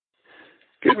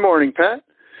Good morning, Pat.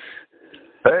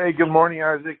 Hey, good morning,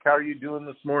 Isaac. How are you doing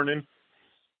this morning?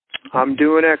 I'm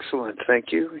doing excellent, thank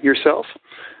you. Yourself?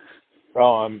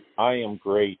 Oh, I am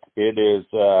great. It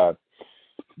is a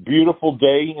beautiful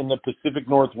day in the Pacific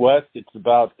Northwest. It's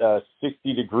about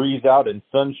 60 degrees out and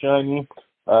sunshiny.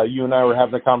 You and I were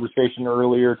having a conversation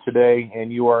earlier today,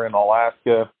 and you are in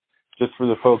Alaska. Just for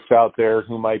the folks out there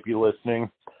who might be listening,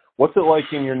 what's it like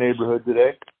in your neighborhood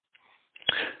today?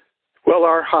 Well,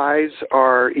 our highs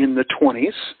are in the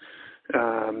 20s,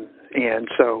 and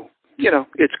so,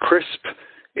 it's crisp,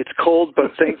 it's cold, but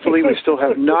thankfully we still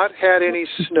have not had any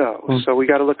snow, so we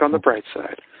got to look on the bright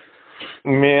side.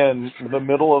 Man, the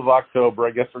middle of October,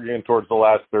 I guess we're getting towards the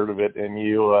last third of it, and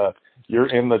you're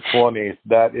in the 20s.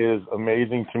 That is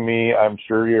amazing to me. I'm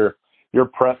sure you're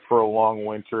prepped for a long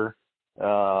winter.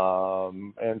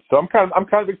 And so I'm kind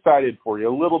of excited for you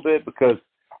a little bit because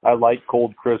I like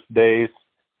cold, crisp days,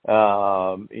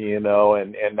 and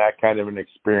that kind of an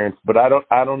experience. But I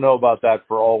don't know about that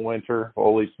for all winter.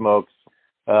 Holy smokes.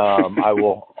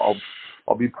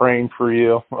 I'll be praying for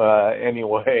you,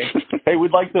 anyway. Hey,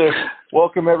 we'd like to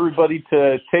welcome everybody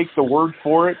to Take the Word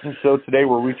for It. And so today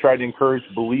where we try to encourage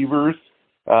believers,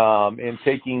 in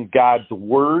taking God's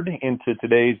Word into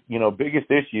today's, biggest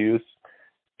issues.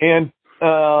 And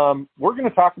we're going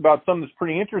to talk about something that's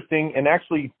pretty interesting and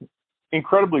actually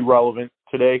incredibly relevant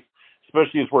today,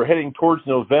 especially as we're heading towards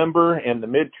November and the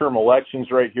midterm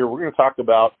elections right here. We're going to talk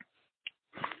about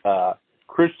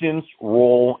Christians'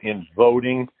 role in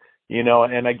voting,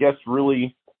 and I guess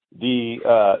really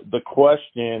the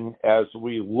question as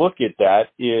we look at that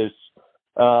is,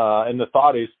 and the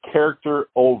thought is character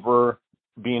over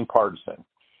being partisan.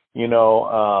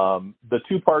 The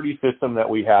two-party system that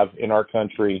we have in our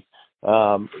country,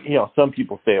 some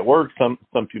people say it works,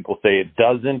 some people say it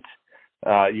doesn't.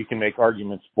 You can make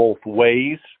arguments both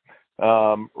ways,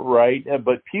 right?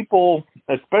 But people,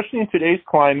 especially in today's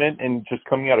climate and just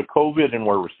coming out of COVID and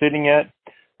where we're sitting at,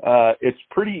 it's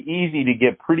pretty easy to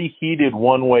get pretty heated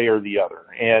one way or the other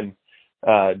and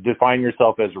define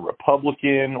yourself as a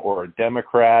Republican or a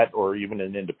Democrat or even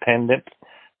an independent,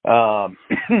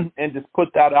 and just put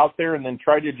that out there and then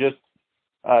try to just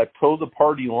toe the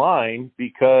party line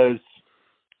because,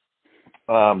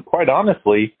 quite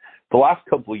honestly, the last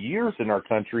couple of years in our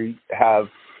country have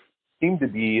seemed to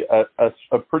be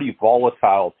a pretty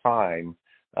volatile time,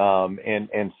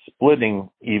 and splitting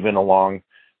even along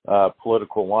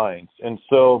political lines. And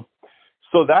so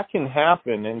that can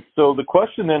happen. And so the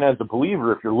question then as a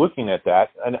believer, if you're looking at that,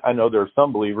 and I know there are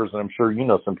some believers, and I'm sure you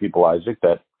know some people, Isaac,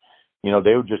 that,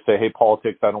 they would just say, hey,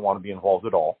 politics, I don't want to be involved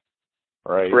at all.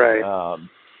 Right. Right.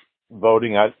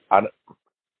 Voting,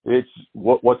 it's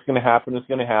what's going to happen is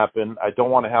going to happen. I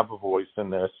don't want to have a voice in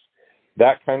this,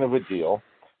 that kind of a deal.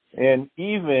 And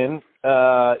even,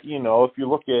 if you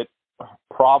look at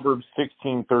Proverbs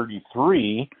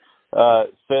 16:33,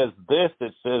 says this,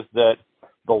 it says that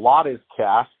the lot is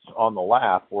cast on the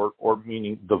lap, or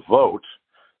meaning the vote,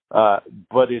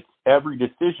 but it's every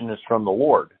decision is from the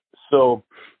Lord. So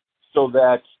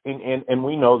that, and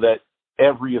we know that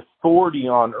every authority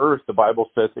on earth, the Bible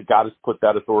says that God has put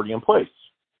that authority in place.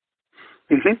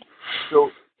 Mm-hmm.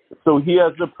 So he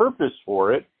has a purpose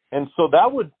for it. And so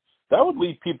that would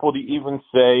lead people to even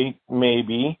say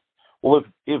maybe, well,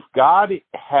 if God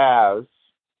has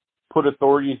put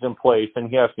authorities in place and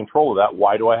he has control of that,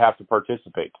 why do I have to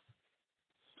participate?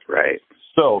 Right.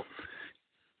 So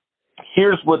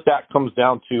here's what that comes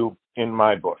down to in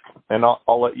my book. And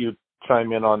I'll let you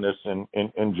chime in on this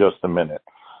in just a minute.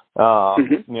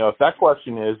 If that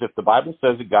question is, if the Bible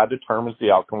says that God determines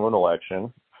the outcome of an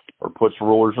election or puts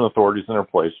rulers and authorities in their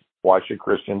place, why should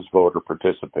Christians vote or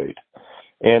participate?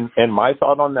 And my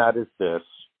thought on that is this: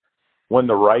 when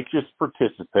the righteous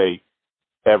participate,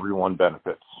 everyone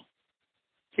benefits.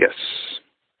 Yes.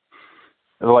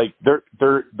 Like there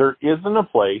isn't a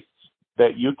place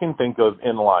that you can think of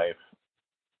in life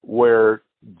where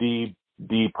the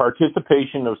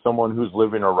participation of someone who's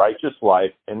living a righteous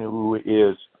life and who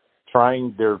is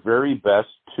trying their very best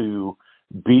to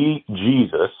be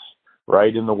Jesus,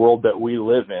 right, in the world that we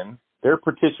live in, their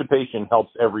participation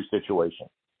helps every situation.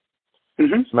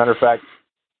 Mm-hmm. As a matter of fact,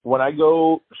 when I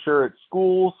go share at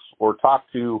schools or talk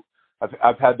to,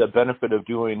 I've had the benefit of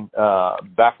doing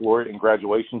baccalaureate and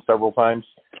graduation several times,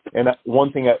 and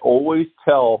one thing I always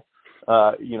tell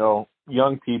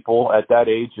young people at that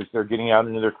age as they're getting out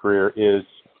into their career is,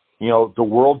 the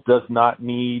world does not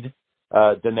need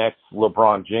the next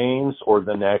LeBron James or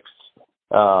the next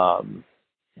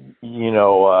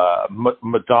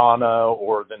Madonna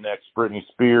or the next Britney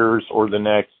Spears or the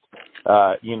next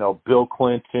Bill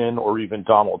Clinton or even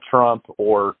Donald Trump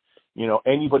or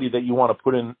anybody that you want to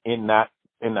put in that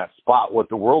spot. What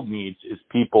the world needs is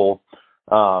people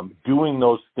doing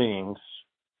those things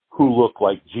who look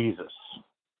like Jesus.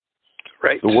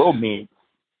 Right. The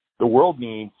world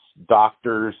needs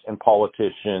doctors and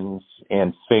politicians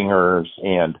and singers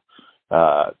and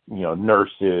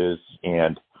nurses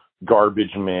and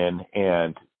garbage men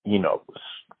and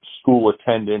school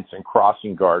attendants and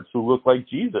crossing guards who look like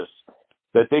Jesus,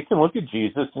 that they can look at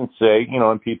Jesus and say,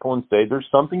 and people and say, there's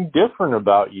something different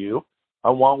about you. I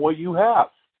want what you have.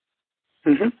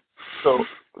 Mm-hmm.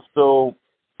 So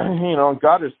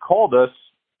God has called us,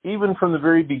 even from the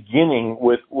very beginning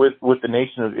with the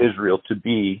nation of Israel, to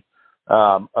be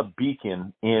a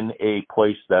beacon in a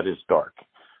place that is dark.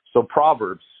 So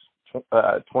Proverbs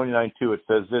 29:2, it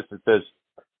says this. It says,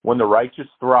 when the righteous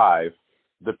thrive,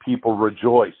 the people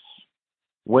rejoice.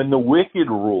 When the wicked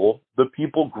rule, the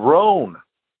people groan.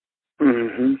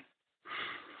 Mm-hmm.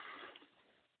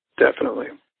 Definitely.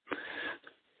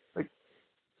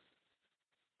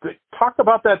 Talk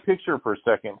about that picture for a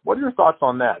second. What are your thoughts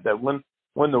on that? That when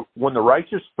the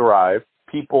righteous thrive,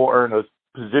 people are in a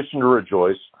position to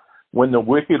rejoice. When the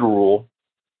wicked rule,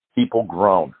 people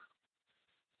groan.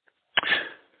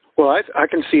 Well, I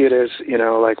can see it as,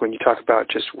 like when you talk about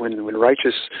just when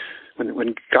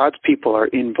God's people are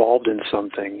involved in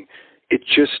something, it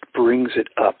just brings it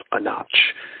up a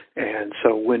notch. And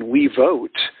so when we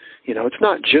vote, it's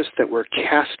not just that we're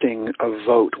casting a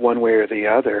vote one way or the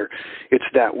other. It's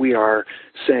that we are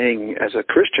saying as a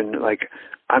Christian, like,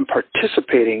 I'm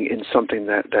participating in something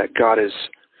that God has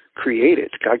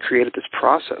created. God created this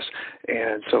process.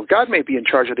 And so God may be in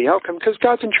charge of the outcome because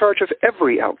God's in charge of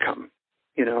every outcome.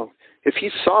 If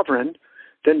he's sovereign,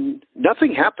 then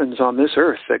nothing happens on this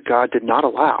earth that God did not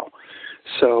allow.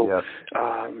 So, yes.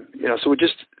 So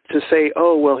just to say,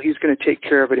 oh, well, he's going to take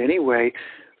care of it anyway,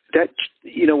 that,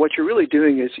 what you're really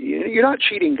doing is you're not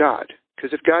cheating God,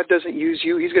 because if God doesn't use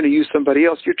you, he's going to use somebody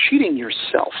else. You're cheating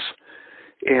yourself.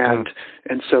 And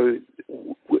so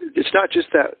it's not just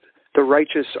that the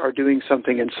righteous are doing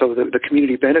something and so the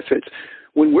community benefits.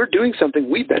 When we're doing something,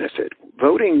 we benefit.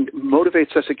 Voting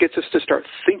motivates us. It gets us to start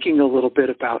thinking a little bit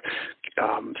about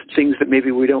things that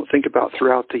maybe we don't think about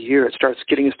throughout the year. It starts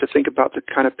getting us to think about the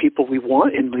kind of people we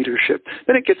want in leadership.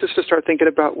 Then it gets us to start thinking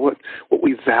about what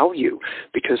we value,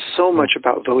 because so much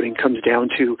about voting comes down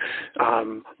to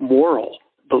moral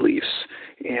beliefs.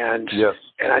 And yes.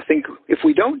 And I think if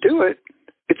we don't do it,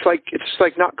 it's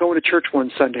like not going to church one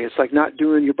Sunday. It's like not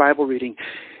doing your Bible reading.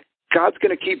 God's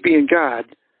going to keep being God.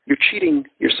 You're cheating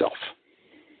yourself.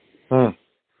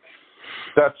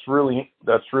 That's really,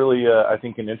 I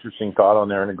think, an interesting thought on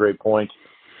there and a great point.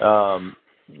 It's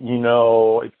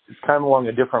kind of along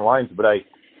the different lines, but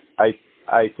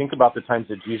I think about the times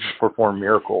that Jesus performed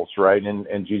miracles, right?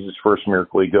 And Jesus' first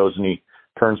miracle, he goes and he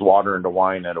turns water into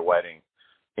wine at a wedding.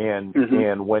 And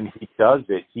when he does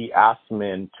it, he asks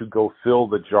men to go fill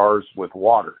the jars with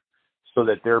water so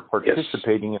that they're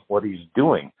participating in what he's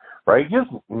doing, right? He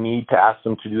doesn't need to ask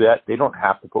them to do that. They don't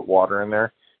have to put water in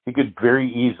there. He could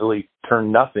very easily turn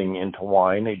nothing into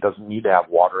wine. He doesn't need to have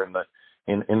water in the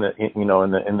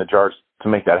jars to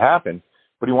make that happen.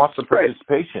 But he wants the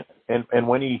participation. Right. And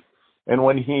when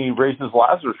he raises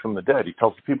Lazarus from the dead, he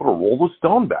tells the people to roll the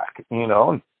stone back.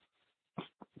 And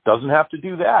doesn't have to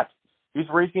do that. He's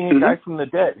raising a guy from the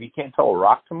dead. He can't tell a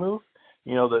rock to move.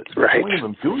 The point of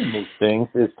him doing these things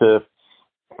is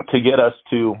to get us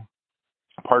to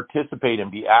participate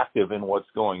and be active in what's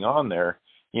going on there,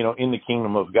 in the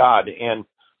kingdom of God. And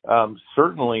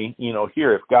certainly,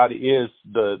 here, if God is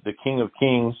the King of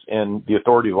Kings and the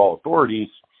authority of all authorities,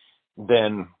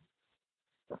 then,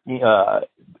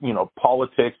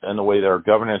 politics and the way that our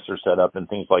governance are set up and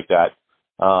things like that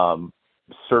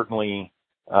certainly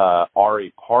are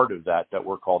a part of that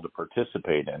we're called to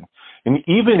participate in. And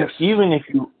even if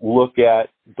you look at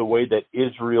the way that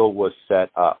Israel was set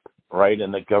up, right,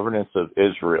 and the governance of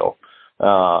Israel,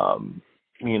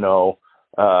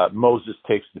 Moses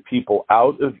takes the people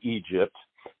out of Egypt,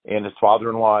 and his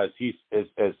father-in-law,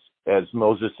 as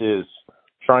Moses is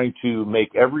trying to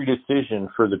make every decision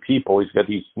for the people. He's got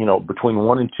these, between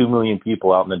 1 and 2 million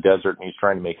people out in the desert, and he's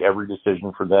trying to make every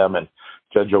decision for them and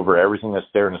judge over everything that's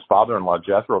there. And his father-in-law,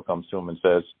 Jethro, comes to him and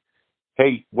says,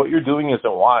 hey, what you're doing isn't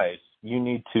wise. You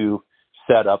need to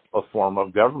set up a form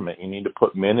of government. You need to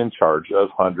put men in charge of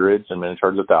hundreds and men in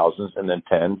charge of thousands and then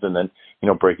tens, and then,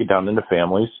 break it down into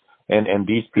families. And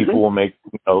these people will make,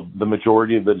 the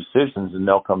majority of the decisions, and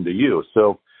they'll come to you.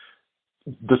 So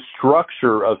the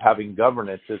structure of having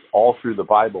governance is all through the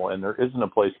Bible, and there isn't a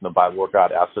place in the Bible where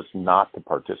God asks us not to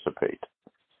participate.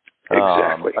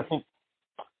 Exactly. I think,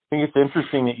 think it's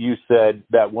interesting that you said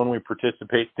that when we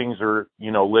participate, things are,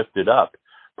 lifted up.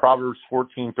 Proverbs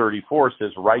 14:34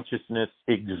 says, righteousness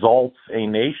exalts a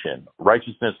nation.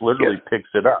 Righteousness literally picks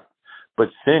it up, but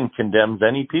sin condemns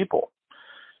any people.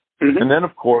 Mm-hmm. And then,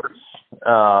 of course,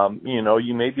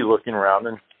 you may be looking around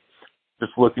and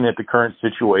just looking at the current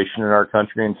situation in our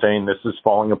country and saying this is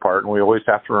falling apart. And we always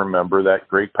have to remember that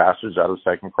great passage out of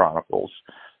 2 Chronicles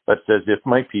that says, if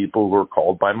my people who are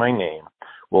called by my name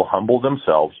will humble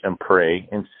themselves and pray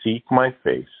and seek my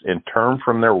face and turn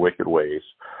from their wicked ways,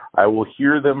 I will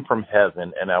hear them from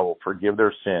heaven and I will forgive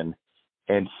their sin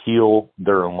and heal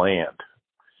their land.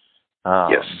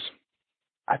 Yes.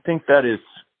 I think that is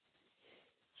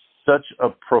such a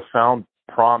profound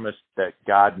promise that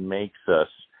God makes us.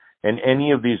 And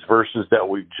any of these verses that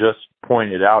we've just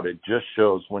pointed out, it just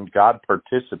shows when God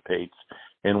participates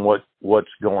in what's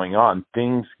going on,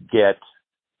 things get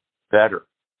better.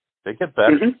 They get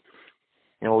better.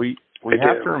 Mm-hmm. We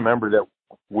have to remember that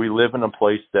we live in a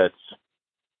place that's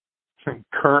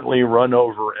currently run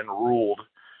over and ruled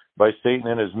by Satan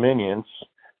and his minions.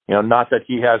 Not that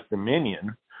he has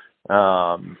dominion,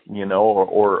 or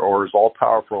is all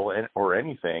powerful or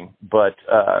anything, but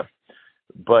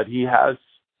he has,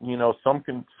 some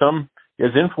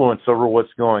his influence over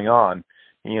what's going on,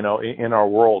 in our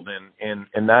world,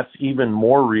 and that's even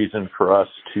more reason for us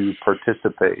to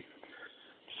participate.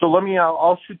 So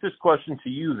I'll shoot this question to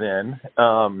you then.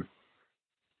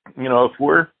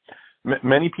 If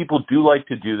many people do like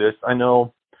to do this. I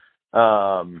know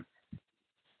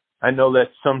that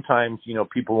sometimes,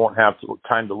 people won't have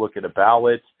time to look at a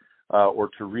ballot or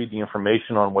to read the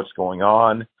information on what's going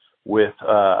on with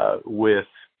the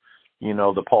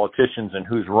politicians and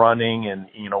who's running and,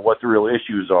 what the real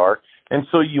issues are. And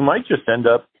so you might just end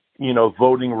up,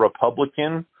 voting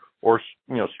Republican or,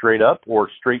 straight up or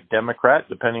straight Democrat,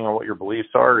 depending on what your beliefs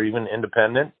are, or even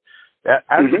independent. As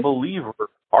mm-hmm. a believer,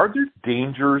 are there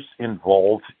dangers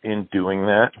involved in doing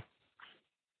that?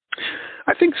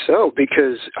 I think so,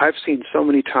 because I've seen so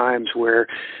many times where,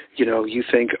 you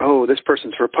think, oh, this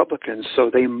person's Republican,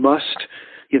 so they must,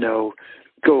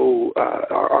 go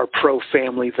are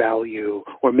pro-family value,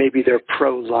 or maybe they're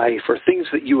pro-life, or things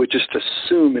that you would just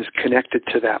assume is connected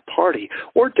to that party,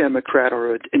 or Democrat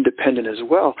or independent as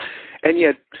well. And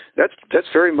yet that's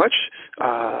very much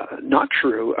not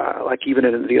true. Like even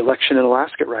in the election in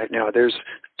Alaska right now, there's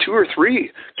 2 or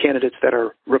 3 candidates that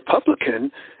are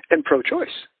Republican and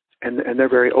pro-choice. And they're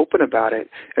very open about it.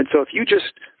 And so if you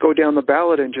just go down the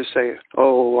ballot and just say,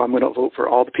 oh, I'm going to vote for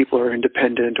all the people who are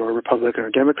independent or Republican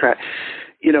or Democrat,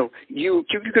 you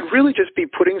could really just be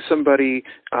putting somebody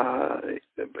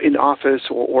in office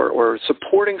or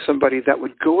supporting somebody that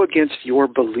would go against your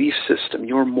belief system,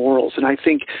 your morals. And I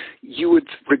think you would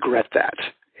regret that.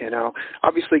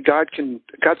 Obviously God's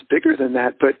bigger than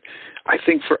that, but I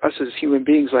think for us as human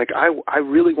beings, I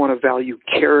really want to value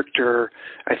character,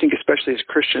 I think especially as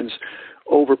Christians,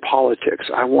 over politics.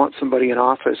 I want somebody in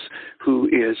office who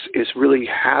is really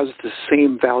has the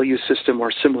same value system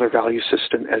or similar value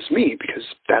system as me, because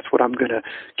that's what I'm going to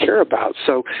care about.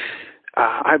 So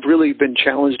I've really been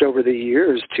challenged over the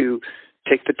years to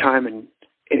take the time and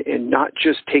not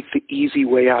just take the easy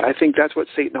way out. I think that's what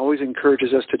Satan always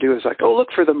encourages us to do, is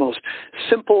look for the most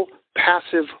simple,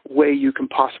 passive way you can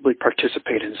possibly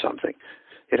participate in something.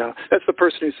 That's the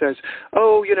person who says,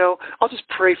 oh, I'll just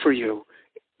pray for you,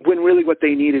 when really what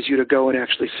they need is you to go and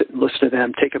actually sit and listen to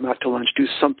them, take them out to lunch, do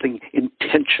something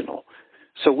intentional.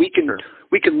 So we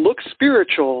can look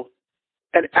spiritual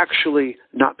and actually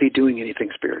not be doing anything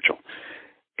spiritual.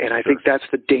 And I think that's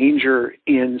the danger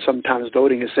in sometimes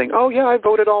voting, is saying, oh, yeah, I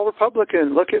voted all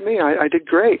Republican. Look at me. I did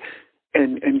great.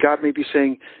 And God may be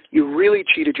saying, you really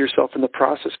cheated yourself in the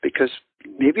process, because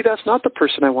maybe that's not the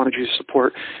person I wanted you to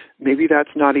support. Maybe that's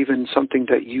not even something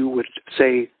that you would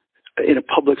say in a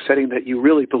public setting that you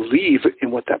really believe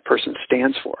in what that person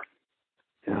stands for.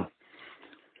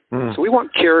 So we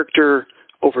want character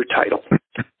over title.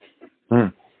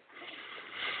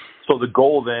 So the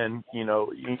goal then,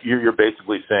 you're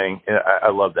basically saying, I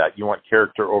love that. You want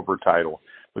character over title.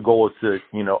 The goal is to,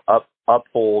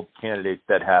 uphold candidates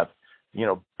that have,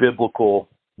 biblical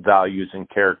values and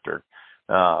character,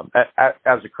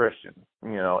 as a Christian,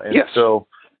 and yes. So,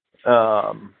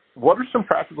 what are some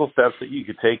practical steps that you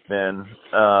could take then,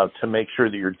 to make sure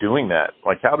that you're doing that?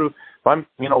 Like if I'm,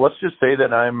 let's just say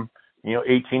that I'm,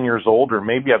 18 years old, or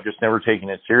maybe I've just never taken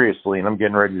it seriously and I'm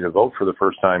getting ready to vote for the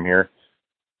first time here.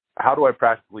 How do I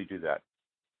practically do that?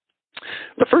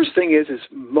 The first thing is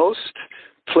most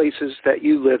places that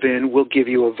you live in will give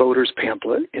you a voter's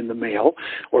pamphlet in the mail,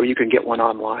 or you can get one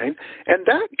online. And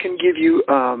that can give you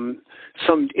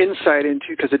some insight into,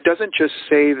 because it doesn't just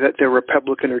say that they're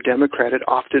Republican or Democrat. It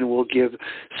often will give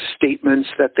statements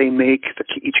that they make, that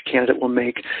each candidate will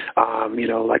make,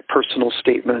 like personal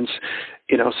statements.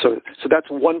 So that's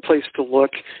one place to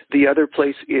look. The other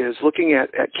place is looking at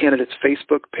candidates'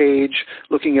 Facebook page,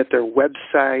 looking at their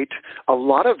website. A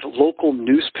lot of local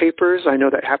newspapers, I know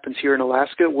that happens here in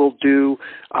Alaska, will do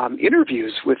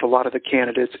interviews with a lot of the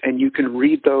candidates, and you can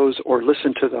read those or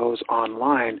listen to those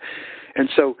online. And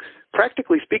so,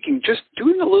 practically speaking, just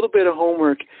doing a little bit of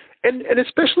homework, and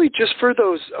especially just for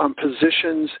those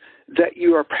positions that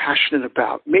you are passionate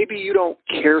about. Maybe you don't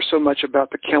care so much about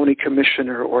the county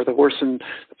commissioner or the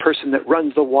person that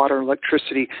runs the water and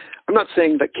electricity. I'm not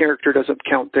saying that character doesn't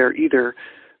count there either,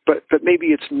 but maybe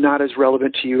it's not as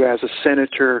relevant to you as a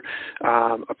senator,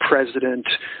 a president,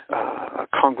 a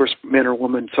congressman or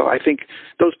woman. So I think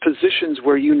those positions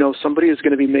where somebody is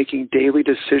going to be making daily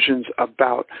decisions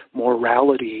about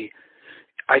morality,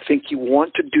 I think you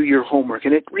want to do your homework,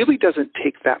 and it really doesn't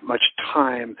take that much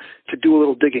time to do a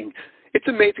little digging. It's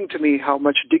amazing to me how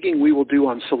much digging we will do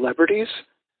on celebrities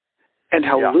and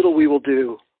how little we will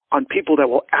do on people that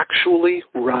will actually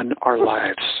run our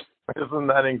lives. Isn't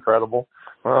that incredible?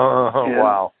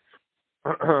 Wow.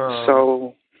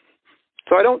 So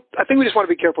I think we just want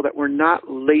to be careful that we're not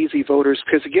lazy voters,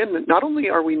 because again, not only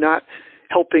are we not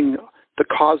helping the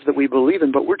cause that we believe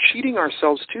in, but we're cheating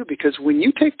ourselves too, because when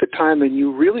you take the time and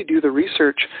you really do the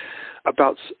research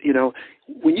about,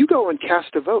 when you go and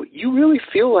cast a vote, you really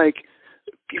feel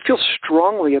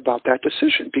strongly about that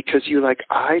decision, because you're like,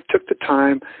 I took the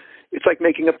time. It's like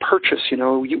making a purchase,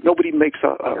 nobody makes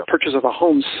a purchase of a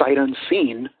home sight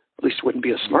unseen, at least it wouldn't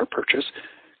be a smart purchase,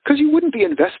 because you wouldn't be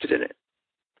invested in it.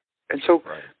 And so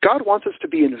God wants us to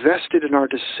be invested in our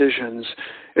decisions,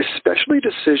 especially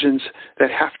decisions that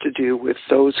have to do with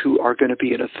those who are going to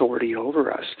be in authority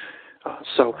over us.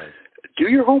 Do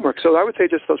your homework. So I would say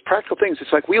just those practical things.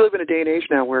 It's like we live in a day and age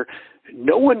now where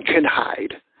no one can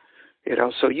hide.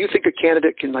 So you think a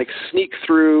candidate can sneak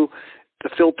through the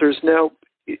filters. No,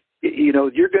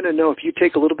 you're going to know if you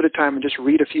take a little bit of time and just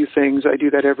read a few things. I do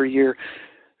that every year.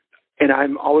 And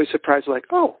I'm always surprised,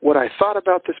 what I thought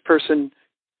about this person.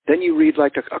 Then you read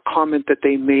a comment that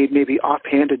they made maybe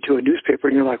offhanded to a newspaper,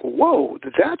 and you're like, whoa,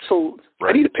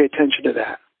 I need to pay attention to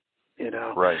that,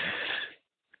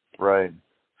 Right.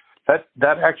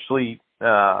 That actually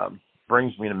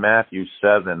brings me to Matthew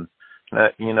 7,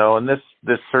 and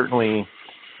this certainly,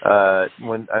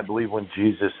 when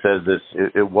Jesus says this,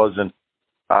 it wasn't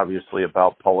obviously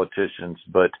about politicians,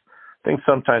 but I think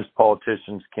sometimes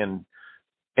politicians can,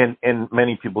 and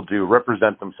many people do,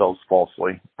 represent themselves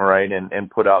falsely, right? And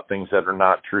put out things that are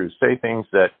not true. Say things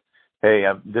that, hey,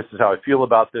 this is how I feel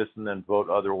about this, and then vote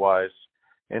otherwise.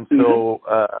 And so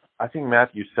I think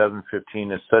Matthew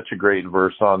 7:15 is such a great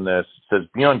verse on this. It says,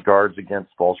 "Be on guards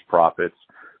against false prophets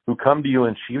who come to you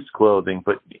in sheep's clothing,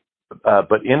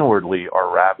 but inwardly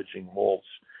are ravaging wolves.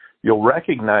 You'll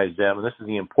recognize them," and this is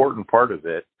the important part of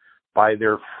it, "by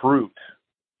their fruit."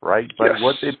 Right? By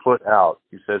what they put out.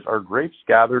 He says, "Are grapes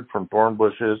gathered from thorn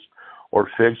bushes or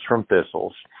figs from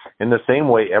thistles? In the same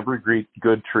way, every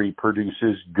good tree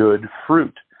produces good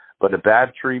fruit, but a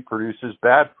bad tree produces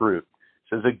bad fruit."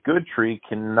 He says, "A good tree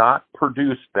cannot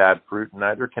produce bad fruit,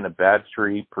 neither can a bad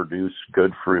tree produce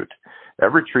good fruit.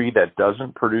 Every tree that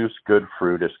doesn't produce good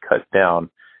fruit is cut down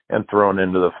and thrown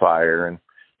into the fire."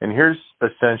 And here's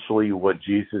essentially what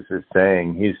Jesus is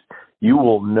saying. You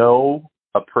will know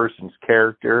a person's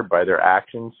character by their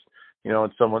actions.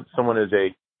 And someone is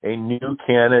a new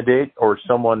candidate, or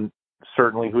someone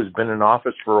certainly who's been in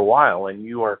office for a while, and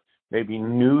you are maybe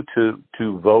new to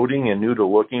voting and new to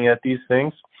looking at these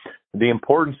things. The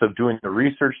importance of doing the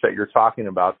research that you're talking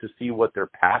about to see what their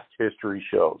past history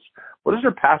shows. What does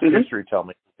their past history tell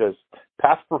me? Because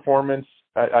past performance,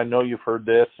 I know you've heard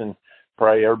this, and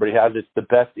probably everybody has, it's the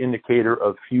best indicator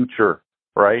of future,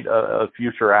 right? Of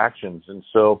future actions. And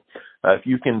so if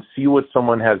you can see what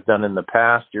someone has done in the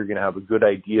past, you're going to have a good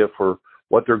idea for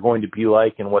what they're going to be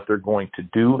like and what they're going to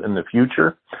do in the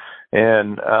future.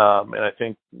 And I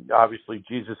think obviously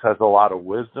Jesus has a lot of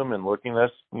wisdom in looking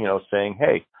at this, saying,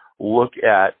 hey, look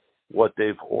at what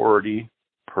they've already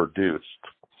produced.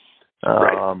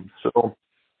 So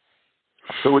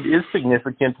it is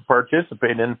significant to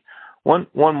participate. And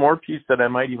one more piece that I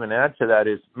might even add to that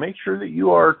is make sure that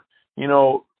you are,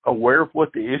 aware of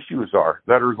what the issues are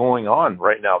that are going on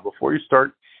right now before you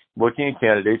start looking at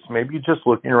candidates. Maybe just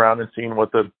looking around and seeing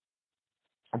what the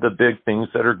big things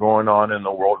that are going on in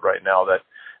the world right now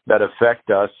that affect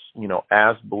us,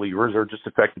 as believers, or just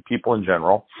affect the people in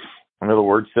general. In other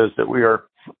words, says that we are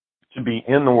to be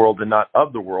in the world and not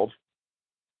of the world.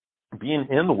 Being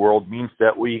in the world means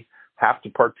that we have to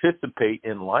participate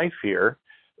in life here,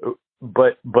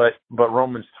 but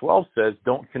Romans 12 says,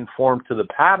 don't conform to the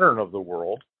pattern of the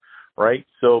world, right?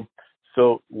 So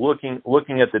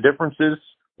looking at the differences,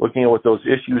 looking at what those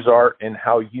issues are, and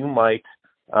how you might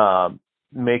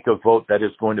make a vote that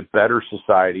is going to better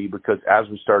society, because as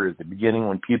we started at the beginning,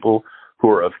 when people who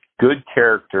are of good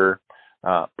character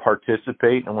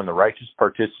participate, and when the righteous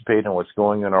participate in what's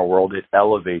going on in our world, it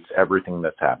elevates everything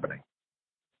that's happening.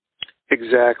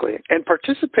 Exactly. And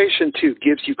participation, too,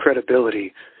 gives you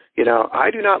credibility. I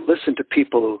do not listen to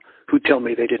people who tell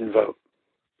me they didn't vote.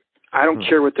 I don't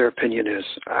care what their opinion is.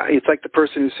 It's like the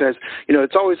person who says,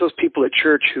 it's always those people at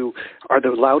church who are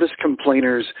the loudest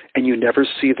complainers and you never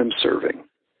see them serving.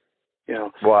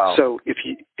 Wow. So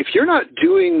if you're not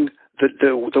doing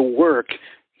the work,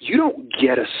 you don't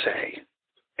get a say.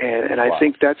 And Wow. I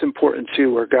think that's important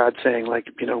too, where God's saying,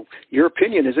 your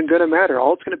opinion isn't going to matter.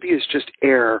 All it's going to be is just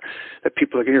air that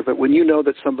people are going to hear. But when you know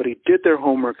that somebody did their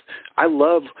homework, I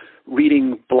love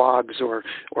reading blogs or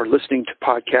listening to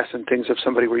podcasts and things of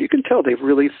somebody where you can tell they've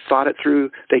really thought it through.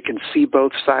 They can see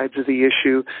both sides of the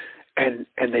issue, and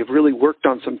they've really worked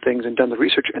on some things and done the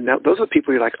research. And those are the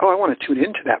people you're like, oh, I want to tune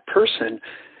into that person.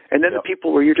 And then the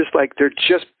people where you're just like, they're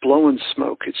just blowing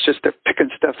smoke. It's just they're picking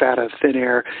stuff out of thin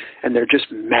air, and they're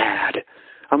just mad.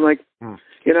 I'm like,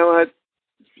 you know what?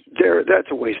 That's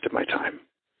a waste of my time.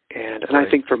 And I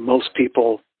think for most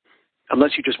people,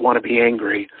 unless you just want to be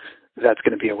angry, that's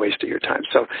going to be a waste of your time.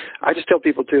 So I just tell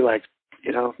people too,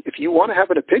 if you want to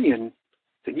have an opinion,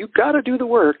 then you got to do the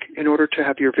work in order to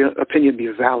have your opinion be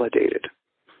validated.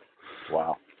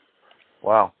 Wow.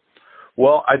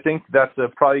 Well, I think that's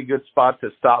probably a good spot to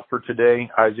stop for today.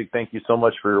 Isaac, thank you so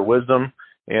much for your wisdom.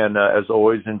 And as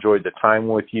always, enjoyed the time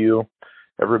with you.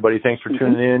 Everybody, thanks for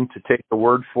tuning in to take the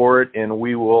word for it. And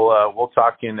we'll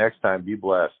talk to you next time. Be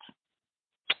blessed.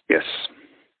 Yes.